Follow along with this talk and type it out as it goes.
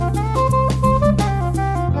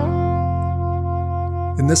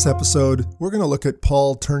this episode, we're going to look at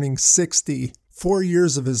Paul turning 60, 4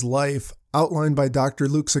 years of his life, outlined by Dr.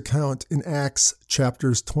 Luke's account in Acts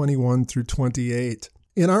chapters 21 through 28.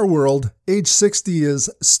 In our world, age 60 is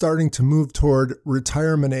starting to move toward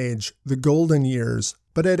retirement age, the golden years.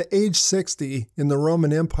 But at age 60, in the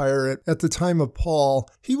Roman Empire at the time of Paul,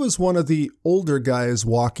 he was one of the older guys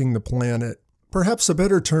walking the planet. Perhaps a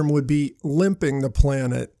better term would be limping the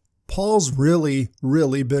planet. Paul's really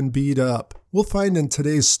been beat up. We'll find in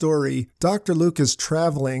today's story, Dr. Luke is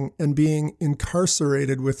traveling and being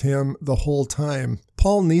incarcerated with him the whole time.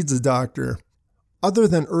 Paul needs a doctor. Other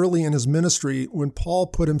than early in his ministry, when Paul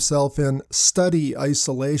put himself in study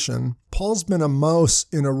isolation, Paul's been a mouse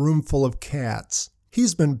in a room full of cats.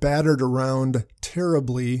 He's been battered around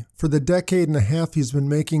terribly. For the decade and a half he's been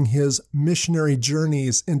making his missionary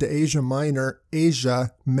journeys into Asia Minor,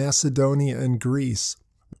 Asia, Macedonia, and Greece.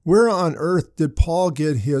 Where on earth did Paul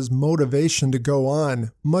get his motivation to go on,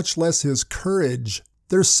 much less his courage?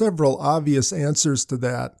 There's several obvious answers to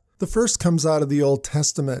that. The first comes out of the Old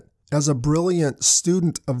Testament. As a brilliant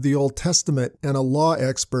student of the Old Testament and a law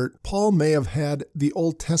expert, Paul may have had the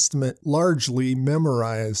Old Testament largely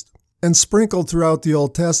memorized. And sprinkled throughout the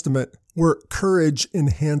Old Testament were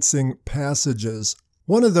courage-enhancing passages.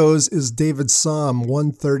 One of those is David's Psalm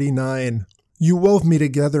 139. You wove me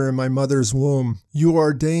together in my mother's womb. You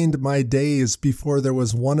ordained my days before there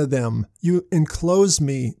was one of them. You enclosed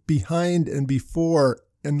me behind and before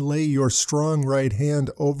and lay your strong right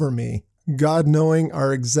hand over me. God knowing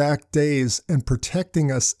our exact days and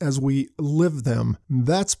protecting us as we live them,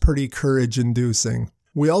 that's pretty courage-inducing.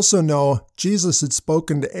 We also know Jesus had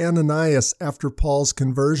spoken to Ananias after Paul's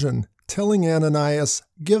conversion, telling Ananias,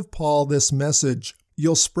 give Paul this message.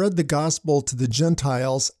 You'll spread the gospel to the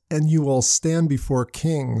Gentiles, and you will stand before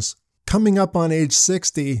kings. Coming up on age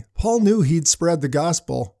 60, Paul knew he'd spread the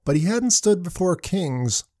gospel, but he hadn't stood before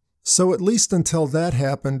kings. So at least until that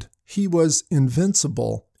happened, he was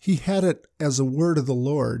invincible. He had it as a word of the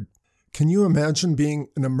Lord. Can you imagine being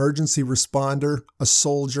an emergency responder, a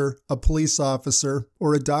soldier, a police officer,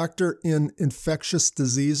 or a doctor in infectious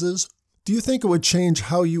diseases? Do you think it would change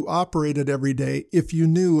how you operated every day if you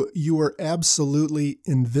knew you were absolutely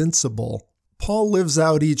invincible? Paul lives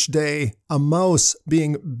out each day, a mouse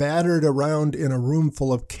being battered around in a room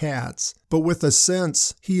full of cats, but with a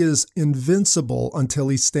sense he is invincible until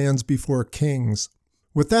he stands before kings.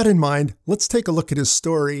 With that in mind, let's take a look at his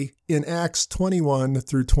story in Acts 21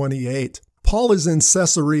 through 28. Paul is in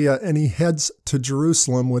Caesarea and he heads to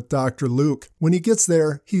Jerusalem with Dr. Luke. When he gets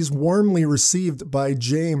there, he's warmly received by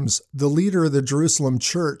James, the leader of the Jerusalem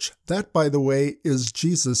church. That, by the way, is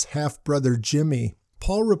Jesus' half-brother Jimmy.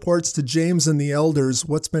 Paul reports to James and the elders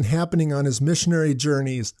what's been happening on his missionary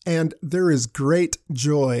journeys, and there is great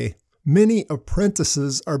joy. Many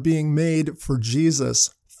apprentices are being made for Jesus,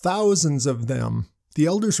 thousands of them. The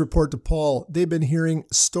elders report to Paul they've been hearing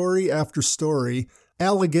story after story,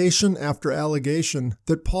 allegation after allegation,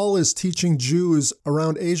 that Paul is teaching Jews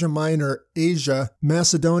around Asia Minor, Asia,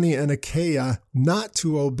 Macedonia, and Achaia not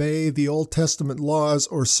to obey the Old Testament laws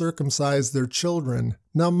or circumcise their children.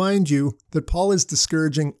 Now mind you that Paul is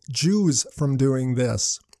discouraging Jews from doing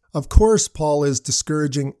this. Of course, Paul is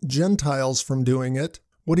discouraging Gentiles from doing it.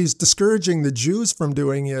 What he's discouraging the Jews from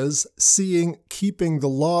doing is seeing keeping the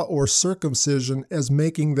law or circumcision as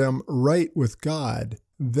making them right with God.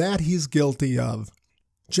 That he's guilty of.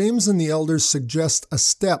 James and the elders suggest a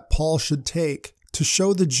step Paul should take to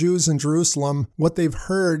show the Jews in Jerusalem what they've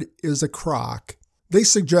heard is a crock. They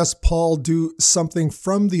suggest Paul do something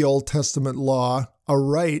from the Old Testament law, a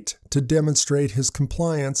rite to demonstrate his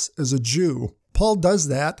compliance as a Jew. Paul does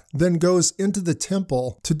that, then goes into the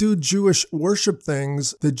temple to do Jewish worship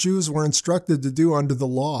things the Jews were instructed to do under the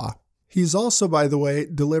law. He's also, by the way,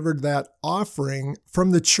 delivered that offering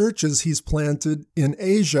from the churches he's planted in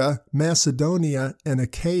Asia, Macedonia, and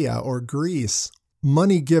Achaia, or Greece.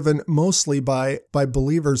 Money given mostly by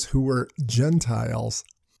believers who were Gentiles.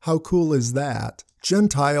 How cool is that?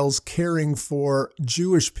 Gentiles caring for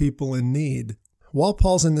Jewish people in need. While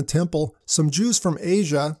Paul's in the temple, some Jews from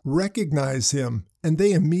Asia recognize him, and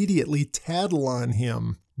they immediately tattle on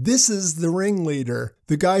him. This is the ringleader,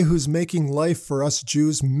 the guy who's making life for us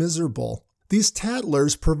Jews miserable. These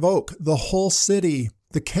tattlers provoke the whole city.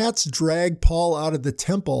 The cats drag Paul out of the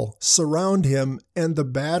temple, surround him, and the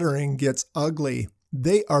battering gets ugly.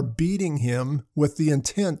 They are beating him with the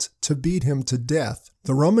intent to beat him to death.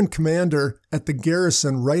 The Roman commander at the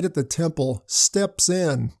garrison right at the temple steps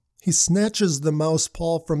in. He snatches the mouse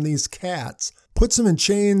Paul from these cats, puts him in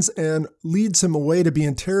chains, and leads him away to be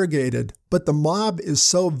interrogated. But the mob is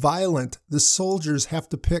so violent, the soldiers have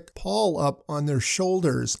to pick Paul up on their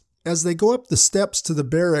shoulders. As they go up the steps to the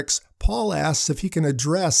barracks, Paul asks if he can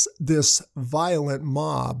address this violent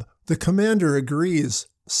mob. The commander agrees.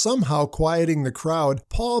 Somehow quieting the crowd,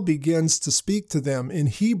 Paul begins to speak to them in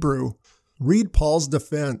Hebrew. Read Paul's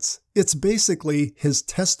defense. It's basically his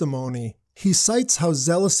testimony. He cites how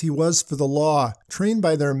zealous he was for the law, trained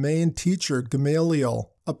by their main teacher,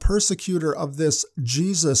 Gamaliel, a persecutor of this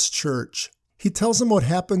Jesus church. He tells them what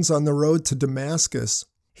happens on the road to Damascus.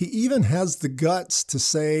 He even has the guts to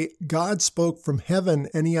say God spoke from heaven,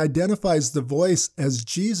 and he identifies the voice as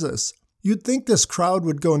Jesus. You'd think this crowd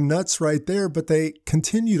would go nuts right there, but they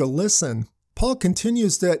continue to listen. Paul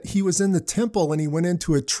continues that he was in the temple and he went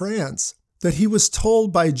into a trance, that he was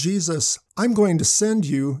told by Jesus, I'm going to send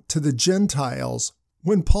you to the Gentiles.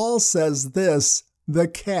 When Paul says this, the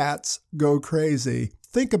cats go crazy.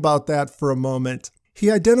 Think about that for a moment.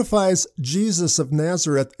 He identifies Jesus of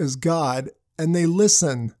Nazareth as God, and they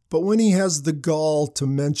listen. But when he has the gall to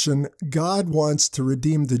mention God wants to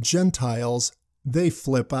redeem the Gentiles, they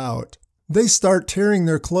flip out. They start tearing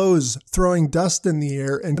their clothes, throwing dust in the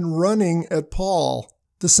air, and running at Paul.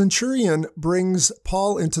 The centurion brings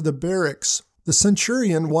Paul into the barracks. The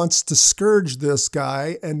centurion wants to scourge this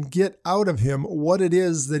guy and get out of him what it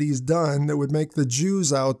is that he's done that would make the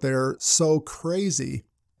Jews out there so crazy.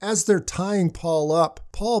 As they're tying Paul up,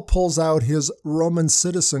 Paul pulls out his Roman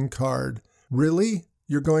citizen card. Really?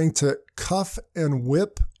 You're going to cuff and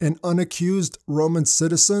whip an unaccused Roman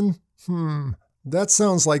citizen? That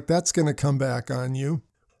sounds like that's going to come back on you.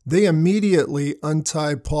 They immediately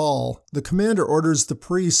untie Paul. The commander orders the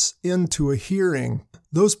priests into a hearing.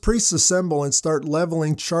 Those priests assemble and start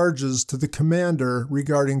leveling charges to the commander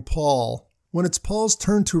regarding Paul. When it's Paul's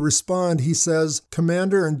turn to respond, he says,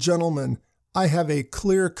 Commander and gentlemen, I have a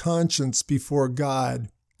clear conscience before God.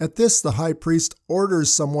 At this, the high priest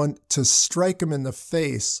orders someone to strike him in the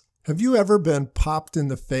face. Have you ever been popped in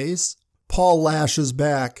the face? Paul lashes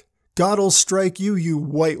back. God'll strike you, you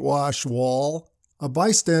whitewash wall. A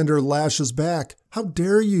bystander lashes back. How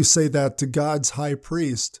dare you say that to God's high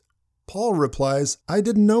priest? Paul replies, I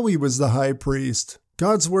didn't know he was the high priest.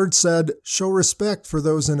 God's word said, show respect for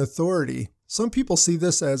those in authority. Some people see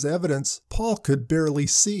this as evidence Paul could barely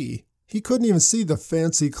see. He couldn't even see the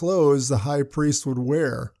fancy clothes the high priest would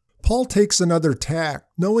wear. Paul takes another tack.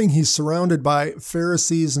 Knowing he's surrounded by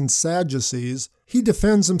Pharisees and Sadducees, he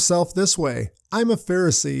defends himself this way. I'm a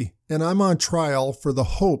Pharisee, and I'm on trial for the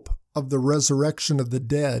hope of the resurrection of the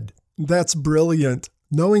dead. That's brilliant.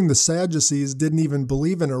 Knowing the Sadducees didn't even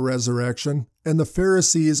believe in a resurrection, and the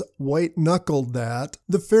Pharisees white-knuckled that,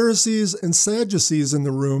 the Pharisees and Sadducees in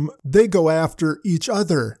the room, they go after each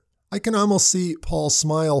other. I can almost see Paul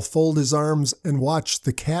smile, fold his arms, and watch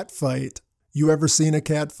the cat fight. You ever seen a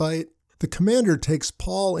cat fight? The commander takes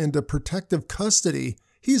Paul into protective custody.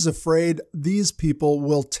 He's afraid these people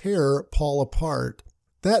will tear Paul apart.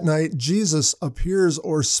 That night, Jesus appears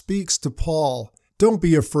or speaks to Paul. Don't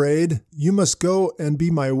be afraid. You must go and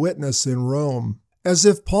be my witness in Rome. As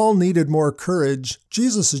if Paul needed more courage,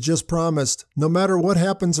 Jesus has just promised, no matter what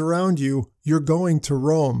happens around you, you're going to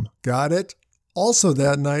Rome. Got it? Also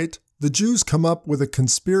that night, the Jews come up with a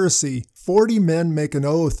conspiracy. 40 men make an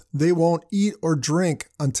oath they won't eat or drink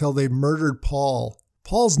until they've murdered Paul.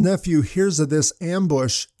 Paul's nephew hears of this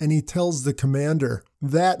ambush and he tells the commander.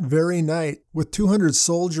 That very night, with 200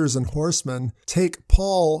 soldiers and horsemen, take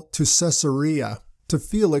Paul to Caesarea, to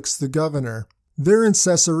Felix the governor. There in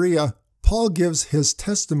Caesarea, Paul gives his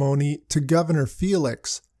testimony to Governor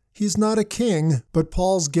Felix. He's not a king, but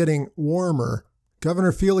Paul's getting warmer.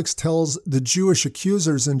 Governor Felix tells the Jewish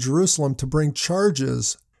accusers in Jerusalem to bring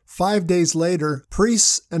charges. 5 days later,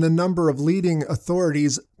 priests and a number of leading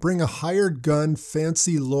authorities bring a hired gun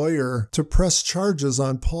fancy lawyer to press charges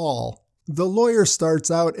on Paul. The lawyer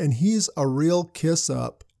starts out and he's a real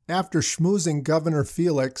kiss-up. After schmoozing Governor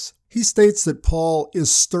Felix, he states that Paul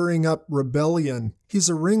is stirring up rebellion. He's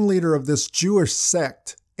a ringleader of this Jewish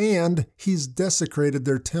sect, and he's desecrated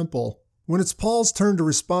their temple. When it's Paul's turn to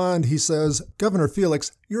respond, he says, Governor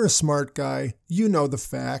Felix, you're a smart guy. You know the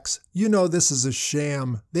facts. You know this is a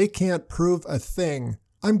sham. They can't prove a thing.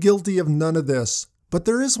 I'm guilty of none of this. But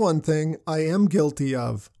there is one thing I am guilty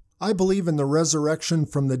of. I believe in the resurrection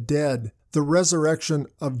from the dead, the resurrection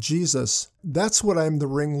of Jesus. That's what I'm the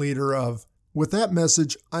ringleader of. With that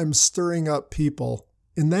message, I'm stirring up people.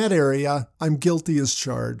 In that area, I'm guilty as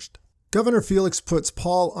charged. Governor Felix puts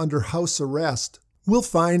Paul under house arrest. We'll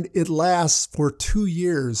find it lasts for 2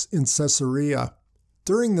 years in Caesarea.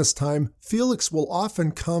 During this time, Felix will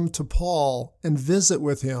often come to Paul and visit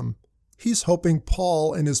with him. He's hoping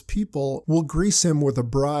Paul and his people will grease him with a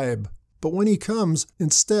bribe. But when he comes,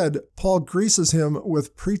 instead, Paul greases him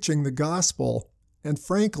with preaching the gospel. and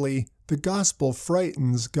frankly, the gospel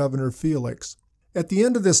frightens Governor Felix. At the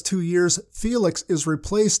end of this 2 years, Felix is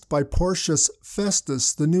replaced by Porcius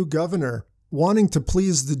Festus, the new governor. Wanting to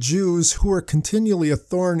please the Jews, who are continually a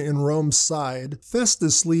thorn in Rome's side,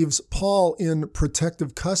 Festus leaves Paul in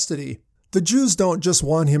protective custody. The Jews don't just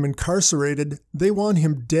want him incarcerated, they want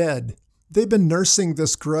him dead. They've been nursing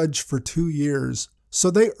this grudge for 2 years,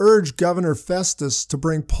 so they urge Governor Festus to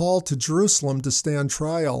bring Paul to Jerusalem to stand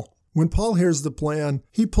trial. When Paul hears the plan,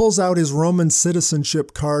 he pulls out his Roman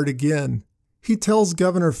citizenship card again. He tells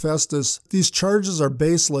Governor Festus, "These charges are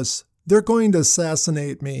baseless. They're going to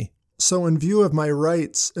assassinate me. So in view of my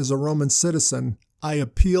rights as a Roman citizen, I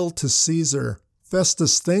appeal to Caesar."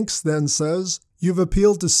 Festus thinks, then says, "You've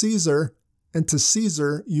appealed to Caesar, and to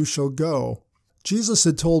Caesar you shall go." Jesus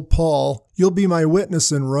had told Paul, "You'll be my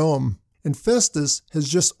witness in Rome," and Festus has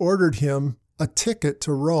just ordered him a ticket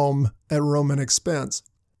to Rome at Roman expense.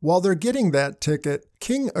 While they're getting that ticket,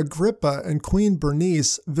 King Agrippa and Queen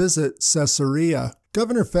Bernice visit Caesarea.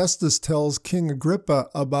 Governor Festus tells King Agrippa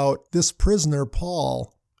about this prisoner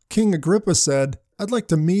Paul. King Agrippa said, "I'd like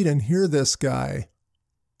to meet and hear this guy.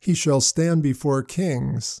 He shall stand before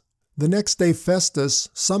kings." The next day Festus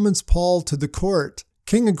summons Paul to the court.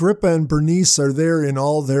 King Agrippa and Bernice are there in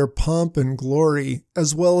all their pomp and glory,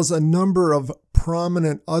 as well as a number of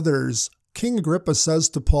prominent others. King Agrippa says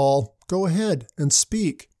to Paul, "Go ahead and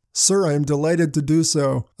speak." "Sir, I am delighted to do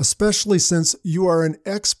so, especially since you are an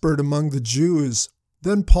expert among the Jews."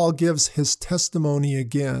 Then Paul gives his testimony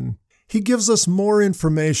again. He gives us more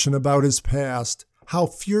information about his past, how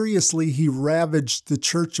furiously he ravaged the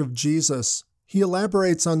church of Jesus. He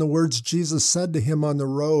elaborates on the words Jesus said to him on the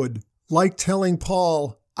road, like telling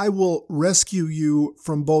Paul, "I will rescue you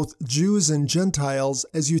from both Jews and Gentiles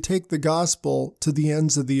as you take the gospel to the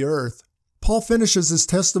ends of the earth." Paul finishes his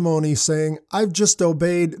testimony saying, "I've just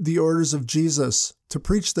obeyed the orders of Jesus to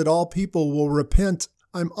preach that all people will repent.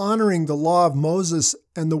 I'm honoring the law of Moses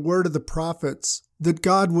and the word of the prophets, that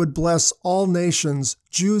God would bless all nations,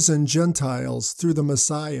 Jews and Gentiles, through the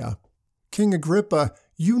Messiah." King Agrippa,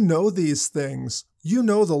 you know these things. You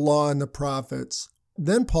know the law and the prophets.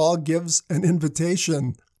 Then Paul gives an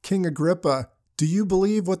invitation. "King Agrippa, do you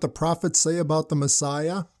believe what the prophets say about the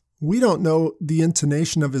Messiah?" We don't know the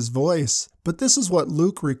intonation of his voice, but this is what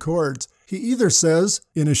Luke records. He either says,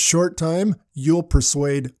 "In a short time, you'll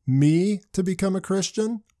persuade me to become a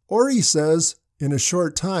Christian," or he says, "In a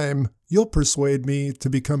short time, you'll persuade me to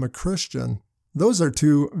become a Christian." Those are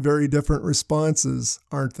two very different responses,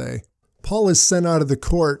 aren't they? Paul is sent out of the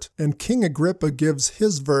court, and King Agrippa gives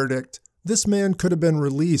his verdict. This man could have been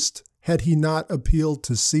released had he not appealed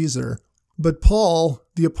to Caesar. But Paul,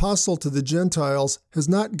 the apostle to the Gentiles, has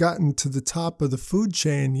not gotten to the top of the food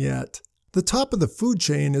chain yet. The top of the food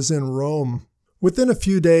chain is in Rome. Within a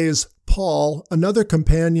few days, Paul, another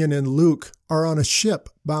companion, and Luke are on a ship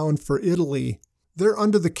bound for Italy. They're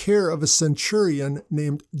under the care of a centurion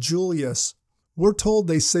named Julius. We're told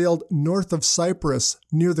they sailed north of Cyprus,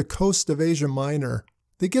 near the coast of Asia Minor.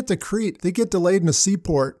 They get to Crete. They get delayed in a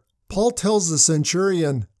seaport. Paul tells the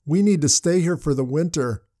centurion, "We need to stay here for the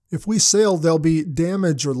winter. If we sail, there'll be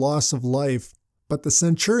damage or loss of life." But the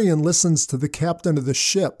centurion listens to the captain of the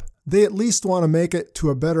ship. They at least want to make it to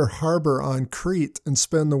a better harbor on Crete and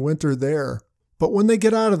spend the winter there. But when they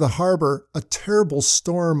get out of the harbor, a terrible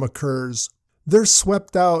storm occurs. They're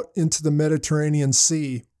swept out into the Mediterranean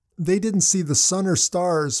Sea. They didn't see the sun or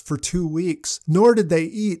stars for 2 weeks, nor did they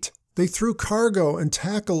eat. They threw cargo and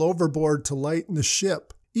tackle overboard to lighten the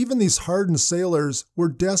ship. Even these hardened sailors were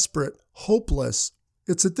desperate, hopeless.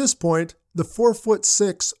 It's at this point the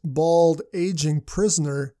 4'6", bald, aging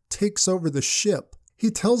prisoner takes over the ship. He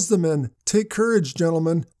tells the men, "Take courage,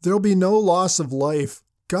 gentlemen. There'll be no loss of life.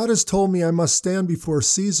 God has told me I must stand before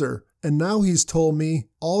Caesar, and now he's told me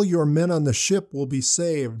all your men on the ship will be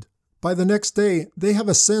saved." By the next day, they have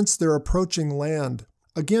a sense they're approaching land.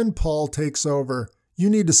 Again, Paul takes over. "You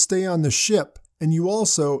need to stay on the ship, and you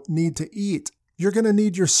also need to eat. You're going to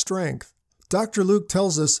need your strength." Dr. Luke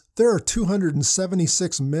tells us there are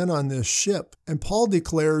 276 men on this ship, and Paul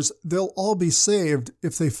declares they'll all be saved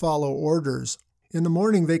if they follow orders. In the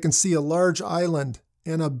morning, they can see a large island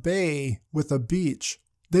and a bay with a beach.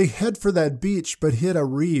 They head for that beach but hit a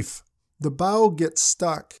reef. The bow gets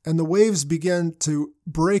stuck, and the waves begin to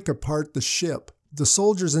break apart the ship. The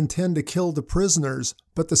soldiers intend to kill the prisoners,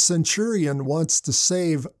 but the centurion wants to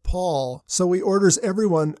save Paul, so he orders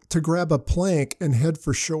everyone to grab a plank and head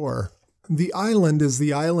for shore. The island is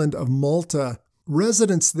the island of Malta.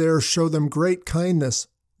 Residents there show them great kindness.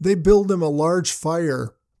 They build them a large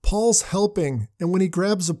fire. Paul's helping, and when he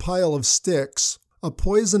grabs a pile of sticks, a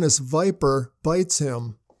poisonous viper bites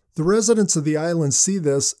him. The residents of the island see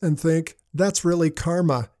this and think, that's really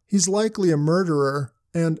karma. He's likely a murderer,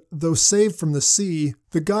 and though saved from the sea,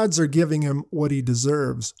 the gods are giving him what he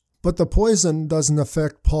deserves. But the poison doesn't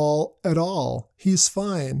affect Paul at all. He's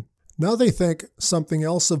fine. Now they think something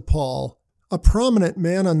else of Paul. A prominent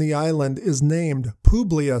man on the island is named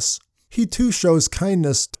Publius. He too shows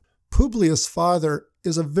kindness. Publius' father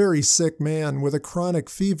is a very sick man with a chronic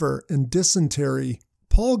fever and dysentery.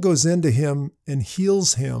 Paul goes into him and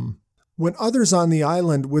heals him. When others on the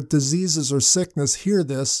island with diseases or sickness hear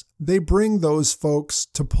this, they bring those folks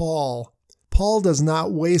to Paul. Paul does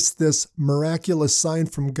not waste this miraculous sign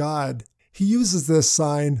from God. He uses this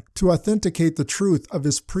sign to authenticate the truth of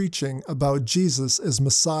his preaching about Jesus as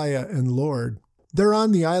Messiah and Lord. They're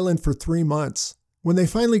on the island for 3 months. When they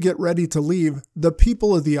finally get ready to leave, the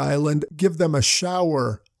people of the island give them a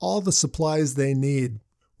shower, all the supplies they need.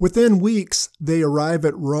 Within weeks, they arrive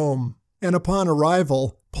at Rome, and upon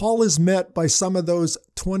arrival, Paul is met by some of those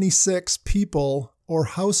 26 people or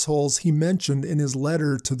households he mentioned in his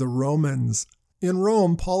letter to the Romans. In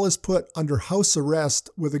Rome, Paul is put under house arrest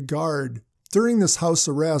with a guard. During this house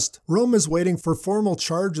arrest, Rome is waiting for formal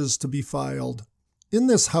charges to be filed. In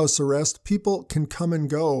this house arrest, people can come and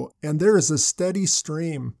go, and there is a steady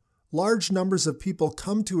stream. Large numbers of people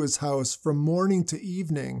come to his house from morning to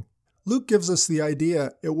evening. Luke gives us the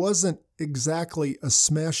idea it wasn't exactly a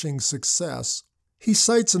smashing success. He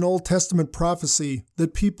cites an Old Testament prophecy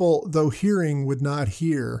that people, though hearing, would not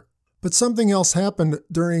hear. But something else happened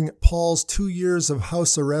during Paul's 2 years of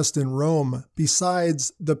house arrest in Rome,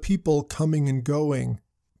 besides the people coming and going.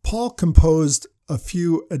 Paul composed a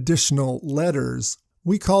few additional letters.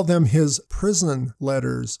 We call them his prison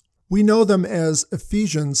letters. We know them as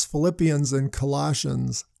Ephesians, Philippians, and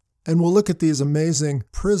Colossians. And we'll look at these amazing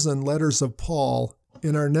prison letters of Paul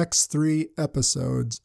in our next 3 episodes.